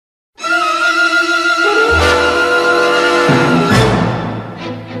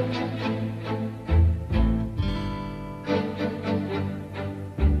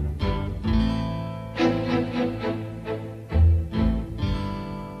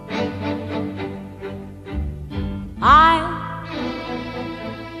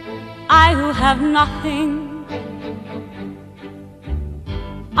have nothing.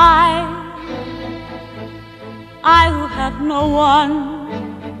 I who have no one,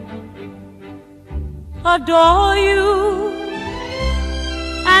 adore you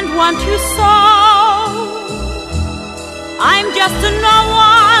and want you so. I'm just a no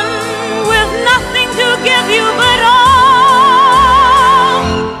one with nothing to give you but all.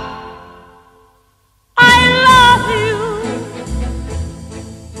 I love you.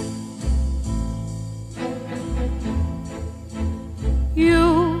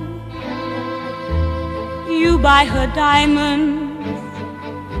 You buy her diamonds,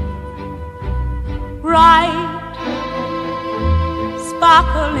 bright,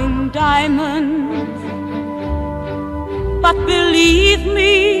 sparkling diamonds. But believe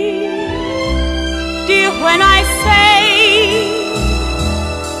me, dear, when I say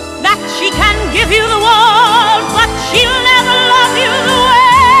that she can give you the world, but she'll never love you the way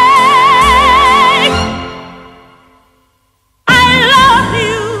I love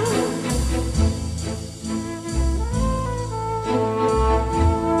you.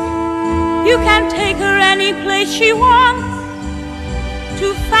 You can take her any place she wants, to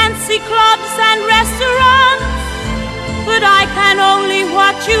fancy clubs and restaurants, but I can only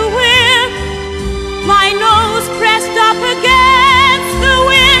watch you with my nose pressed up against the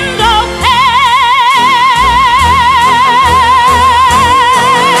window pane.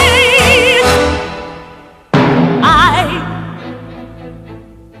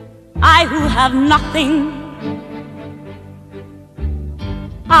 I who have nothing,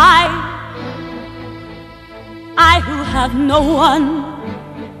 I who have no one,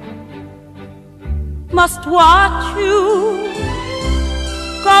 must watch you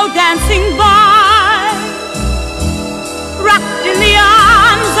go dancing by, wrapped in the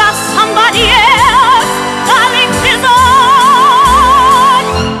arms of somebody else.